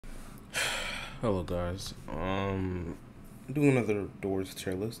Hello guys. Doing another doors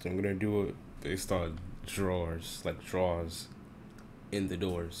tier list. I'm gonna do it based on drawers, like draws in the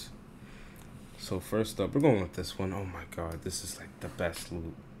doors. So first up, we're going with this one. Oh my god, this is like the best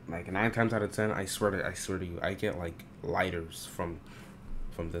loot. Like 9 times out of 10, I swear to you, I get like lighters from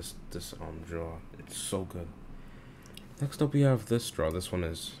this draw. It's so good. Next up, we have this draw. This one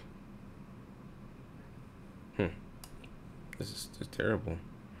is this is terrible.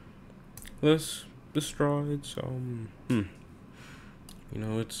 This straw, it's you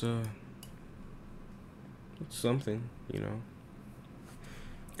know, it's something, you know.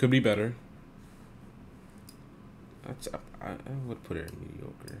 Could be better. I would put it in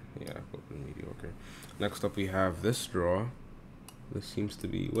mediocre. Yeah, I would put it in mediocre. Next up we have this straw. This seems to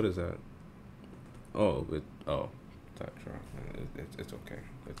be, what is that? Oh, that draw. It's okay.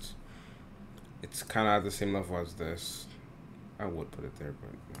 It's kind of at the same level as this. I would put it there, but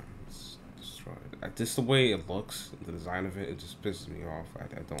it's destroyed. Just the way it looks, the design of it, it just pisses me off. I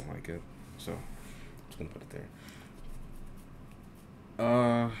don't like it, so I'm just gonna put it there.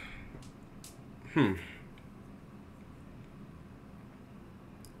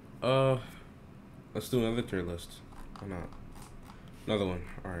 Let's do another tier list. Why not? Another one.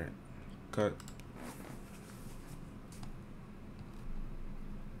 All right, cut.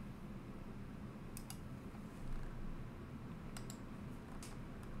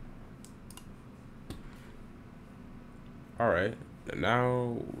 Alright,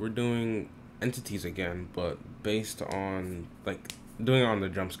 now we're doing entities again, but based on, like, doing it on the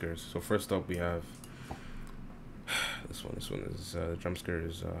jump scares. So first up we have this one. This one is, jump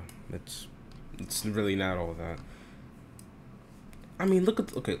scares, it's really not all that. I mean, look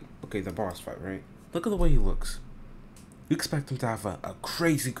at, okay, the boss fight, right? Look at the way he looks. You expect him to have a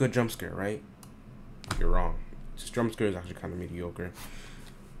crazy good jump scare, right? You're wrong. His jump scare is actually kind of mediocre.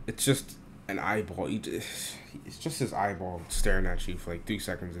 It's just an eyeball. It's just his eyeball staring at you for like 3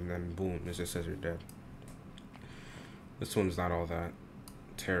 seconds, and then boom, it just says you're dead. This one's not all that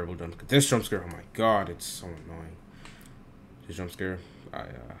terrible jump scare. This jump scare, oh my god, it's so annoying. This jump scare,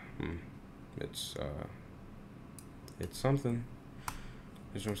 it's something.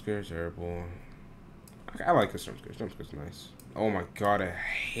 This jump scare is terrible. I like this jump scare. This jump scare's nice. Oh my god, I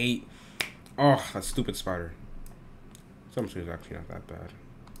hate. Oh, that stupid spider. This jump scare is actually not that bad.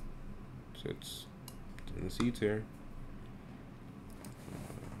 It's in the C tier.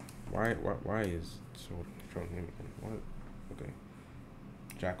 Why is so showing him again? What? Okay.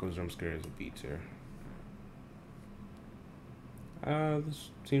 Jacko's jump scare is a B tier.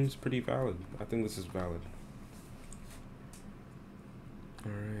 This seems pretty valid. I think this is valid.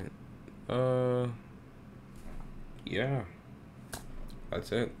 Alright. Yeah.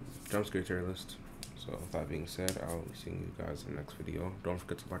 That's it. Jump scare tier list. So with that being said, I'll be seeing you guys in the next video. Don't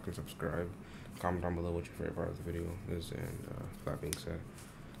forget to like and subscribe. Comment down below what your favorite part of the video is. And with that being said,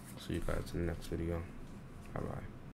 I'll see you guys in the next video. Bye bye.